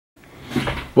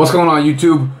What's going on,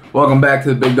 YouTube? Welcome back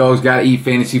to the Big Dogs Gotta Eat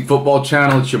Fantasy Football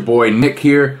channel. It's your boy Nick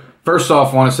here. First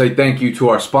off, I want to say thank you to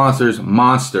our sponsors,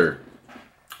 Monster,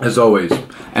 as always.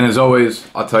 And as always,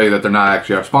 I'll tell you that they're not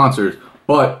actually our sponsors,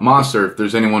 but Monster, if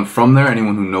there's anyone from there,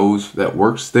 anyone who knows that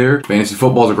works there, fantasy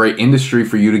football is a great industry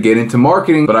for you to get into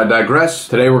marketing, but I digress.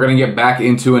 Today we're going to get back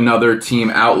into another team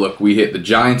outlook. We hit the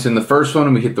Giants in the first one,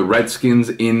 and we hit the Redskins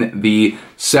in the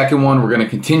second one. We're going to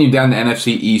continue down the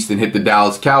NFC East and hit the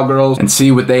Dallas Cowgirls and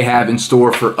see what they have in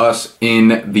store for us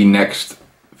in the next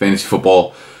fantasy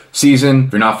football season.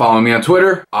 If you're not following me on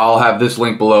Twitter, I'll have this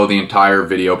link below the entire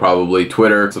video, probably.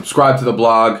 Twitter, subscribe to the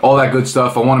blog, all that good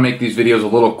stuff. I want to make these videos a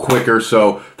little quicker,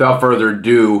 so without further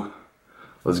ado,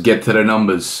 let's get to the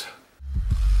numbers.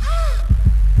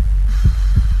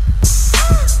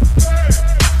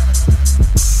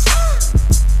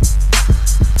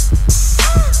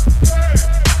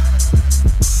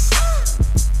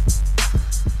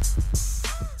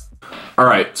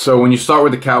 Alright, so when you start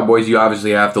with the Cowboys, you obviously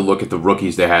have to look at the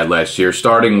rookies they had last year,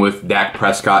 starting with Dak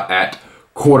Prescott at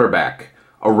quarterback.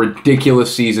 A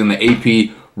ridiculous season, the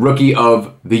AP Rookie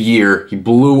of the Year. He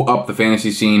blew up the fantasy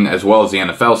scene as well as the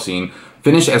NFL scene.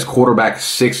 Finished as quarterback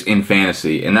 6 in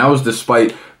fantasy, and that was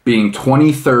despite being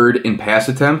 23rd in pass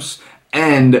attempts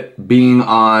and being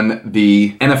on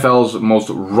the NFL's most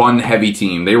run-heavy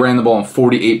team. They ran the ball on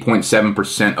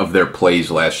 48.7% of their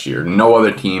plays last year. No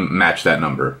other team matched that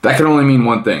number. That can only mean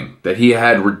one thing, that he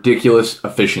had ridiculous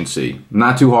efficiency.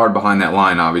 Not too hard behind that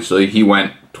line, obviously. He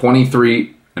went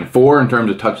 23-4 in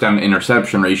terms of touchdown to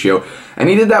interception ratio, and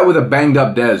he did that with a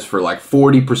banged-up Dez for like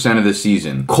 40% of the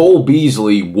season. Cole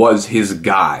Beasley was his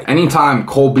guy. Anytime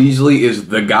Cole Beasley is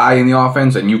the guy in the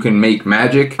offense and you can make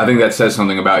magic, I think that says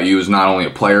something about you as not only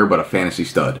a player, but a fantasy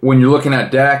stud. When you're looking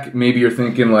at Dak, maybe you're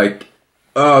thinking like,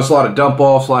 oh, it's a lot of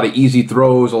dump-offs, a lot of easy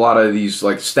throws, a lot of these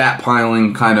like stat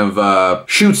piling kind of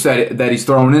shoots that he's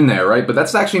throwing in there, right? But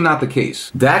that's actually not the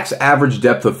case. Dak's average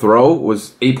depth of throw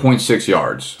was 8.6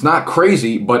 yards. It's not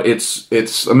crazy, but it's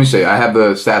let me say, I have the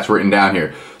stats written down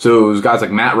here. So it was guys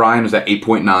like Matt Ryan was at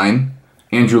 8.9.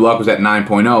 Andrew Luck was at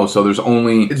 9.0, so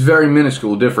it's very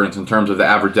minuscule difference in terms of the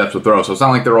average depth of throw. So it's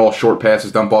not like they're all short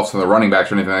passes, dump offs from the running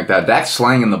backs or anything like that. Dak's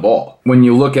slanging the ball. When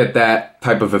you look at that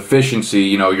type of efficiency,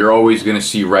 you know, you're always going to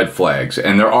see red flags.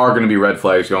 And there are going to be red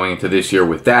flags going into this year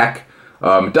with Dak.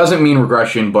 It doesn't mean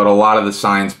regression, but a lot of the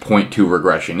signs point to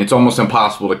regression. It's almost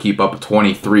impossible to keep up a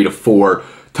 23-4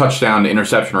 touchdown to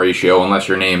interception ratio unless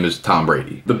your name is Tom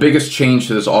Brady. The biggest change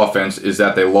to this offense is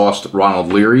that they lost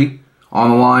Ronald Leary on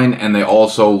the line, and they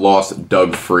also lost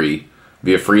Doug Free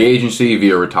via free agency,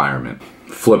 via retirement.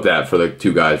 Flip that for the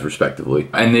two guys respectively.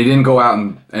 And they didn't go out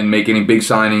and make any big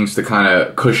signings to kind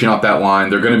of cushion up that line.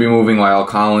 They're going to be moving Lyle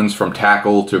Collins from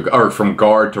from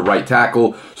guard to right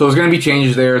tackle. So there's going to be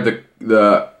changes there.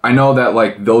 I know that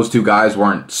like those two guys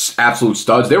weren't absolute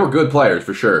studs. They were good players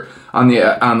for sure on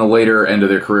the later end of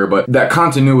their career, but that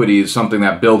continuity is something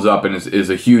that builds up and is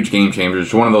a huge game changer.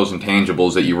 It's one of those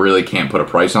intangibles that you really can't put a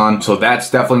price on. So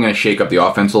that's definitely going to shake up the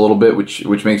offense a little bit, which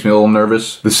makes me a little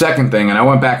nervous. The second thing, and I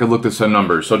went back and looked at some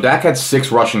numbers. So Dak had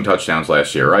 6 rushing touchdowns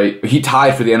last year, right? He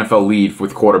tied for the NFL lead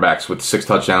with quarterbacks with 6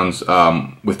 touchdowns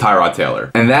with Tyrod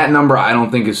Taylor, and that number I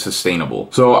don't think is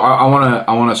sustainable. So I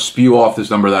want to spew off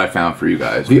this number that I found for you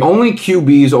guys. The only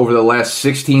QBs over the last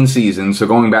 16 seasons, so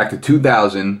going back to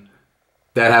 2000,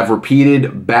 that have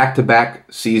repeated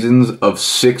back-to-back seasons of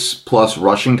 6+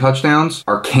 rushing touchdowns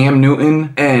are Cam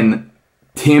Newton and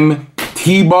Tim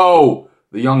Tebow,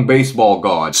 the young baseball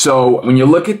god. So when you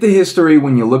look at the history,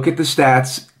 when you look at the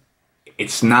stats,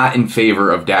 it's not in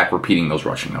favor of Dak repeating those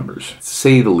rushing numbers, to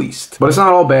say the least. But it's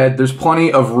not all bad. There's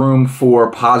plenty of room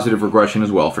for positive regression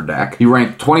as well for Dak. He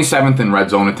ranked 27th in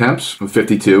red zone attempts with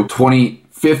 52,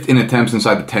 25th in attempts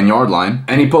inside the 10-yard line,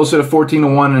 and he posted a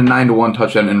 14-1 and a 9-1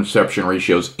 touchdown interception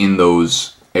ratios in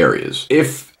those areas.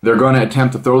 If they're going to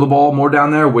attempt to throw the ball more down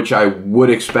there, which I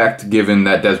would expect given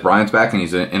that Dez Bryant's back and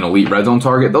he's an elite red zone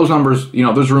target, those numbers, you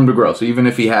know, there's room to grow. So even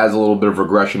if he has a little bit of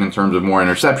regression in terms of more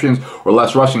interceptions or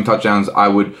less rushing touchdowns, I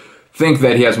would think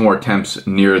that he has more attempts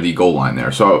near the goal line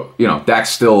there. So, you know, Dak's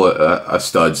still a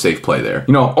stud, safe play there.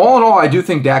 You know, all in all, I do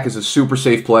think Dak is a super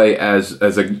safe play as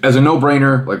a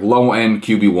no-brainer, like low-end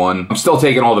QB1. I'm still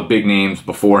taking all the big names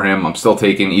before him. I'm still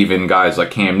taking even guys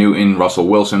like Cam Newton, Russell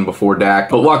Wilson before Dak.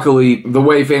 But luckily, the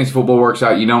way fantasy football works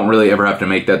out, you don't really ever have to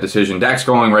make that decision. Dak's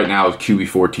going right now as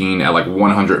QB14 at like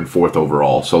 104th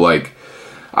overall. So, like,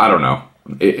 I don't know.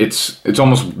 It's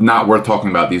almost not worth talking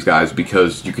about these guys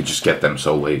because you could just get them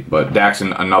so late. But Dak's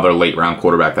another late round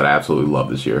quarterback that I absolutely love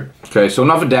this year. Okay, so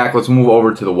enough of Dak. Let's move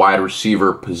over to the wide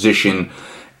receiver position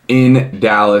in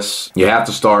Dallas. You have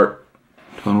to start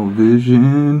tunnel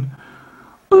vision.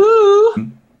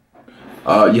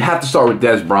 You have to start with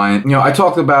Dez Bryant. You know, I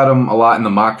talked about him a lot in the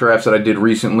mock drafts that I did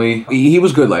recently. He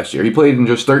was good last year. He played in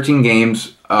just 13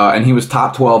 games, and he was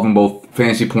top 12 in both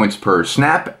fantasy points per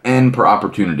snap and per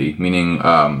opportunity, meaning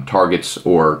targets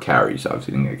or carries.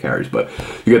 Obviously, he didn't get carries, but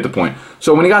you get the point.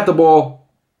 So when he got the ball,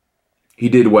 he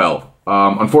did well.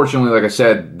 Unfortunately, like I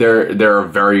said, they're a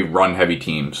very run-heavy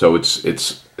team, so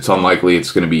it's unlikely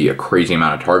it's going to be a crazy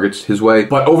amount of targets his way.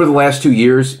 But over the last 2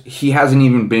 years, he hasn't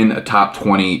even been a top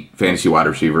 20 fantasy wide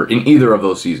receiver in either of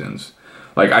those seasons.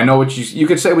 Like, I know what you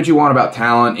could say what you want about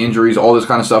talent, injuries, all this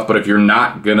kind of stuff, but if you're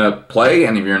not going to play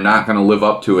and if you're not going to live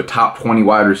up to a top 20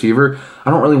 wide receiver,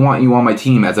 I don't really want you on my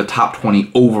team as a top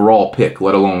 20 overall pick,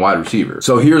 let alone wide receiver.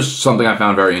 So here's something I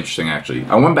found very interesting, actually.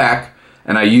 I went back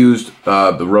and I used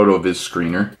the RotoViz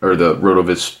screener, or the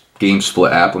RotoViz game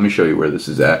split app. Let me show you where this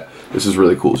is at. This is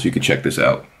really cool, so you can check this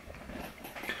out.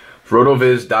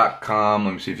 Rotoviz.com,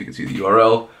 let me see if you can see the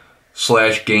URL,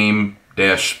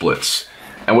 /game-splits.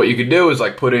 And what you could do is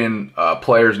like put in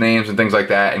players' names and things like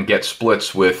that and get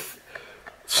splits with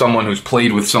someone who's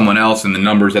played with someone else and the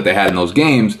numbers that they had in those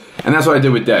games. And that's what I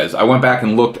did with Dez. I went back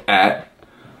and looked at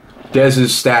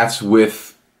Dez's stats with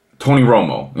Tony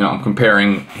Romo. You know, I'm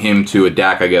comparing him to a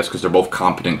Dak, I guess, because they're both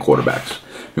competent quarterbacks,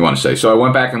 if you want to say. So I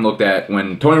went back and looked at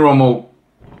when Tony Romo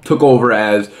took over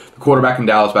as the quarterback in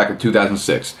Dallas back in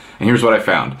 2006. And here's what I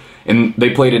found. And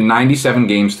they played in 97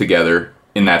 games together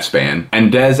in that span.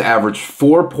 And Dez averaged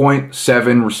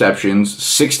 4.7 receptions,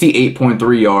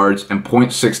 68.3 yards, and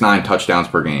 0.69 touchdowns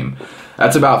per game.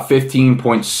 That's about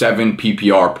 15.7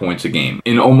 PPR points a game.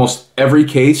 In almost every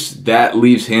case, that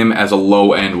leaves him as a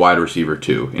low-end wide receiver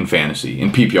too, in fantasy,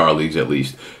 in PPR leagues at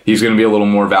least. He's going to be a little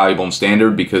more valuable in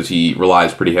standard because he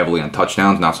relies pretty heavily on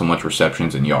touchdowns, not so much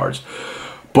receptions and yards.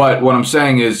 But what I'm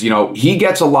saying is, you know, he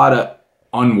gets a lot of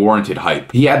unwarranted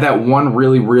hype. He had that one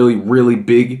really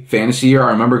big fantasy year, I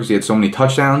remember, because he had so many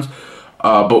touchdowns.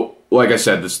 But like I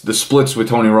said, the splits with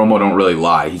Tony Romo don't really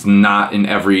lie. He's not in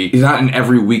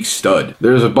every week stud.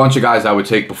 There's a bunch of guys I would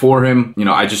take before him. You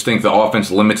know, I just think the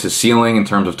offense limits his ceiling in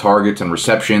terms of targets and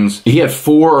receptions. He had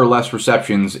 4 or less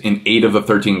receptions in 8 of the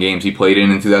 13 games he played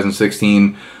in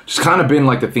 2016. Just kind of been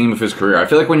like the theme of his career. I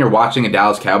feel like when you're watching a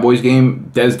Dallas Cowboys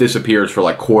game, Dez disappears for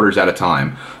like quarters at a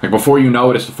time. Like before you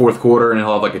know it, it's the fourth quarter and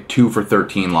he'll have like a 2 for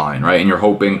 13 line, right? And you're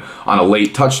hoping on a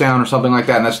late touchdown or something like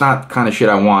that. And that's not the kind of shit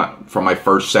I want from my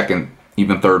first, second,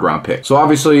 even third round pick. So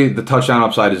obviously the touchdown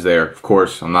upside is there. Of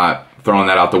course, I'm not throwing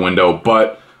that out the window,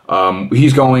 but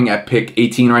he's going at pick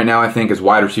 18 right now, I think, as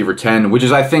wide receiver 10, which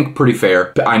is, I think, pretty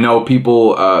fair. I know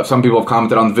people, some people have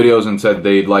commented on the videos and said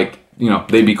they'd like, you know,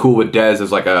 they'd be cool with Dez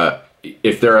as like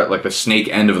if they're at like the snake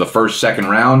end of the first, second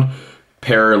round,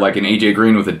 pair like an AJ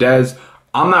Green with a Dez.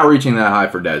 I'm not reaching that high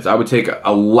for Dez. I would take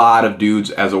a lot of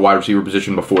dudes as a wide receiver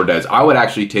position before Dez. I would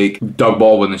actually take Doug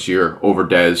Baldwin this year over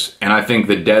Dez, and I think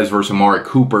the Dez versus Amari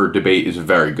Cooper debate is a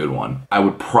very good one. I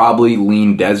would probably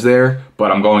lean Dez there,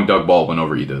 but I'm going Doug Baldwin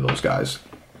over either of those guys.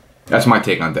 That's my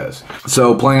take on Dez.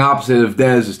 So playing opposite of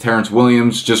Dez is Terrence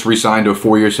Williams, just re-signed to a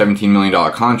 4-year, $17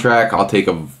 million contract. I'll take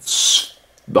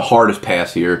the hardest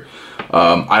pass here.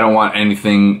 I don't want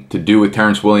anything to do with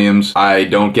Terrence Williams. I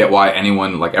don't get why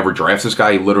anyone like ever drafts this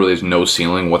guy. He literally has no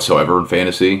ceiling whatsoever in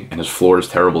fantasy, and his floor is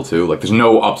terrible too. Like there's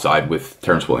no upside with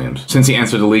Terrence Williams. Since he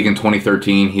entered the league in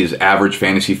 2013, his average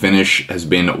fantasy finish has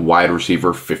been wide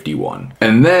receiver 51.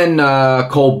 And then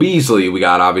Cole Beasley, we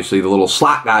got obviously the little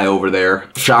slot guy over there.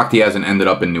 Shocked he hasn't ended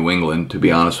up in New England, to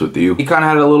be honest with you. He kind of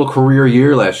had a little career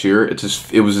year last year.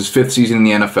 It was his 5th season in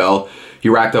the NFL. He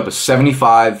racked up a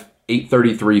 75,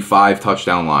 833, 5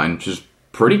 touchdown line, which is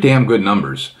pretty damn good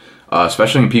numbers,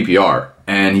 especially in PPR.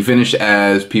 And he finished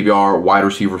as PPR wide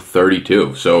receiver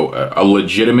 32, so a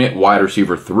legitimate wide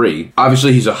receiver 3.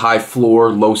 Obviously, he's a high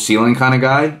floor, low ceiling kind of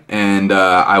guy, and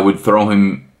I would throw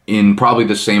him in probably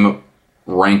the same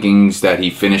rankings that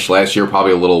he finished last year,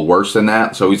 probably a little worse than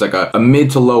that. So he's like a mid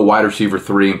to low wide receiver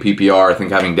 3 in PPR. I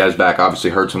think having Dez back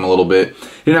obviously hurts him a little bit.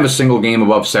 He didn't have a single game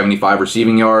above 75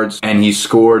 receiving yards, and he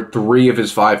scored 3 of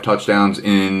his 5 touchdowns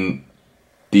in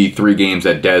the 3 games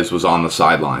that Dez was on the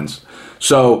sidelines.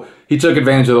 So he took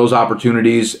advantage of those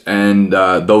opportunities, and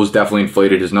those definitely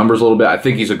inflated his numbers a little bit. I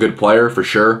think he's a good player for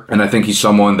sure, and I think he's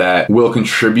someone that will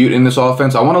contribute in this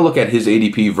offense. I want to look at his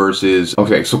ADP versus...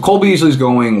 Okay, so Cole Beasley's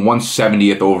going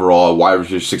 170th overall, wide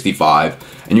receiver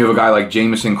 65, and you have a guy like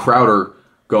Jamison Crowder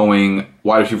going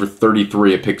wide receiver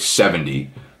 33 at pick 70.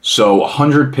 So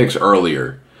 100 picks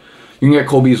earlier. You can get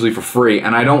Cole Beasley for free,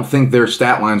 and I don't think their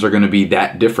stat lines are going to be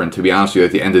that different, to be honest with you,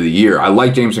 at the end of the year. I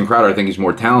like Jamison Crowder. I think he's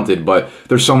more talented, but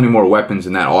there's so many more weapons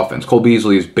in that offense. Cole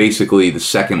Beasley is basically the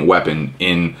second weapon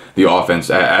in the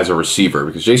offense as a receiver,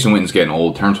 because Jason Witten's getting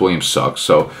old. Terrence Williams sucks,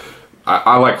 so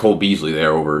I like Cole Beasley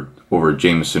there over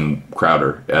Jamison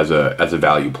Crowder as a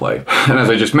value play. And as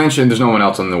I just mentioned, there's no one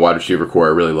else on the wide receiver core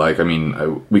I really like. I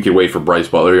mean, we could wait for Bryce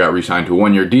Butler. He got re-signed to a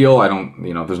 1-year deal. I don't,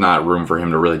 there's not room for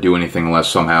him to really do anything unless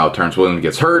somehow Terrence Williams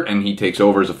gets hurt and he takes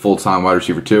over as a full-time wide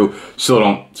receiver too. Still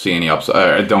don't see any upside.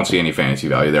 I don't see any fantasy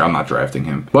value there. I'm not drafting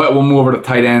him. But we'll move over to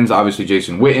tight ends. Obviously,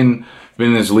 Jason Witten.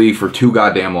 Been in this league for too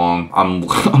goddamn long.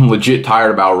 I'm legit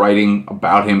tired about writing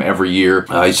about him every year.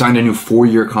 He signed a new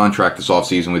 4-year contract this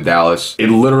offseason with Dallas. It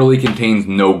literally contains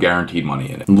no guaranteed money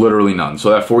in it. Literally none.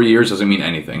 So that 4 years doesn't mean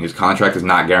anything. His contract is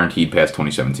not guaranteed past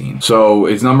 2017. So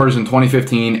his numbers in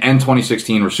 2015 and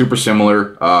 2016 were super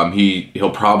similar.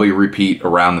 He'll probably repeat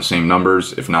around the same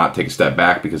numbers, if not take a step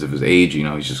back because of his age.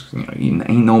 He's just, he ain't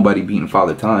nobody beating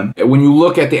Father Time. When you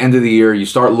look at the end of the year, you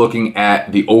start looking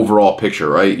at the overall picture,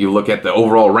 right? You look at the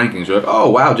overall rankings, you're like, oh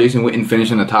wow, Jason Witten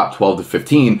finished in the top 12 to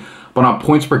 15, but on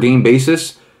points per game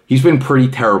basis, he's been pretty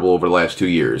terrible over the last 2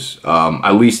 years,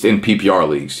 at least in PPR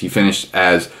leagues. He finished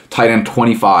as tight end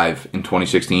 25 in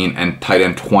 2016 and tight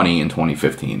end 20 in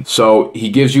 2015. So he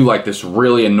gives you like this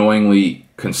really annoyingly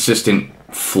consistent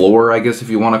floor, I guess if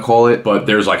you want to call it, but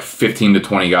there's like 15 to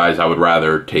 20 guys I would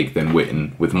rather take than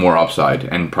Witten with more upside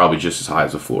and probably just as high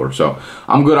as a floor. So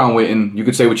I'm good on Witten. You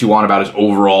could say what you want about his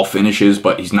overall finishes,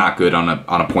 but he's not good on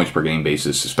a points per game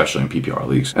basis, especially in PPR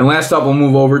leagues. And last up, we'll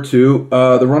move over to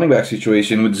the running back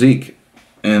situation with Zeke.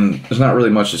 And there's not really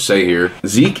much to say here.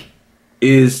 Zeke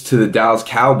is to the Dallas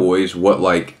Cowboys what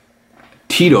like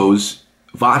Tito's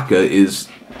vodka is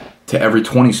to every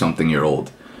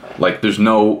 20-something-year-old. Like, there's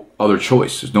no other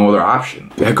choice. There's no other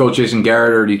option. The head coach, Jason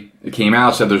Garrett, already came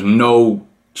out, said there's no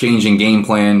change in game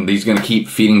plan. He's going to keep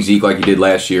feeding Zeke like he did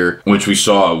last year, which we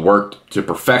saw worked to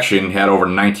perfection. He had over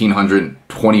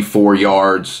 1,924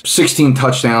 yards, 16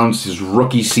 touchdowns his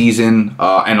rookie season.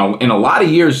 And in a lot of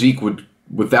years, Zeke would,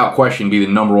 without question, be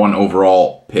the #1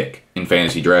 overall pick in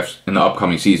fantasy drafts in the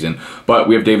upcoming season. But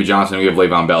we have David Johnson, we have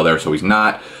Le'Veon Bell there, so he's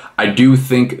not. I do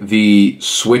think the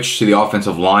switch to the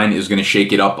offensive line is going to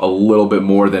shake it up a little bit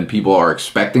more than people are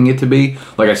expecting it to be.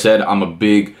 Like I said, I'm a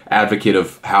big advocate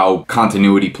of how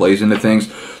continuity plays into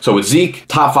things. So with Zeke,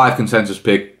 top 5 consensus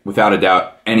pick, without a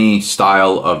doubt, any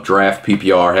style of draft,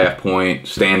 PPR, half point,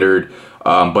 standard.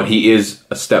 But he is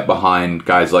a step behind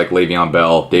guys like Le'Veon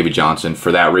Bell, David Johnson.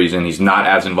 For that reason, he's not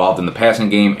as involved in the passing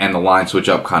game, and the line switch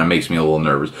up kind of makes me a little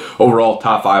nervous. Overall,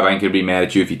 top 5, I ain't going to be mad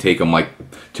at you if you take them like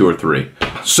 2 or 3.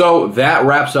 So that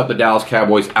wraps up the Dallas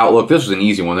Cowboys outlook. This was an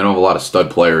easy one. They don't have a lot of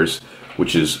stud players,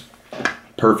 which is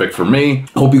perfect for me.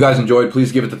 Hope you guys enjoyed.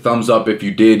 Please give it the thumbs up if you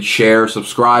did. Share,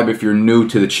 subscribe if you're new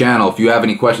to the channel. If you have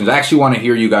any questions, I actually want to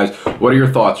hear you guys. What are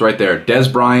your thoughts right there?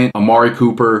 Dez Bryant, Amari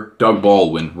Cooper, Doug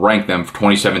Baldwin. Rank them for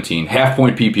 2017. Half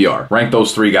point PPR. Rank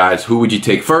those 3 guys. Who would you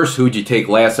take first? Who would you take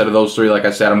last out of those 3? Like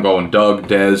I said, I'm going Doug,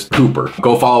 Dez, Cooper.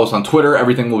 Go follow us on Twitter.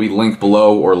 Everything will be linked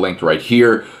below or linked right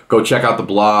here. Go check out the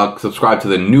blog, subscribe to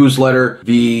the newsletter.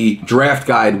 The draft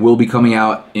guide will be coming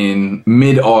out in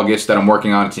mid-August that I'm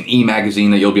working on. It's an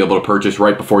e-magazine that you'll be able to purchase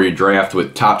right before your draft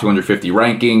with top 250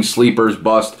 rankings, sleepers,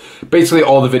 bust. Basically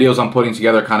all the videos I'm putting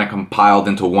together kind of compiled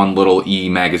into one little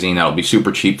e-magazine that'll be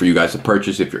super cheap for you guys to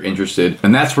purchase if you're interested.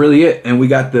 And that's really it. And we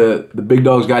got the Big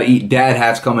Dogs Gotta Eat Dad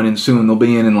hats coming in soon. They'll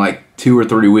be in like 2 or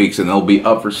 3 weeks, and they'll be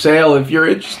up for sale if you're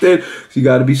interested. So you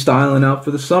got to be styling out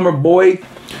for the summer, boy.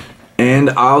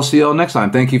 And I'll see y'all next time.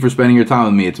 Thank you for spending your time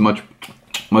with me. It's much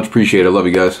appreciated. I love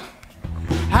you guys.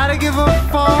 How to give a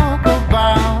fuck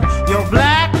about your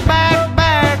black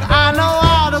bag. I know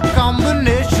all the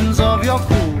combinations of your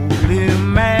cool.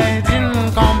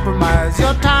 Imagine compromise.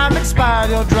 Your time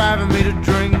expired. You're driving me to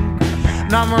drink.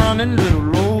 Now I'm running little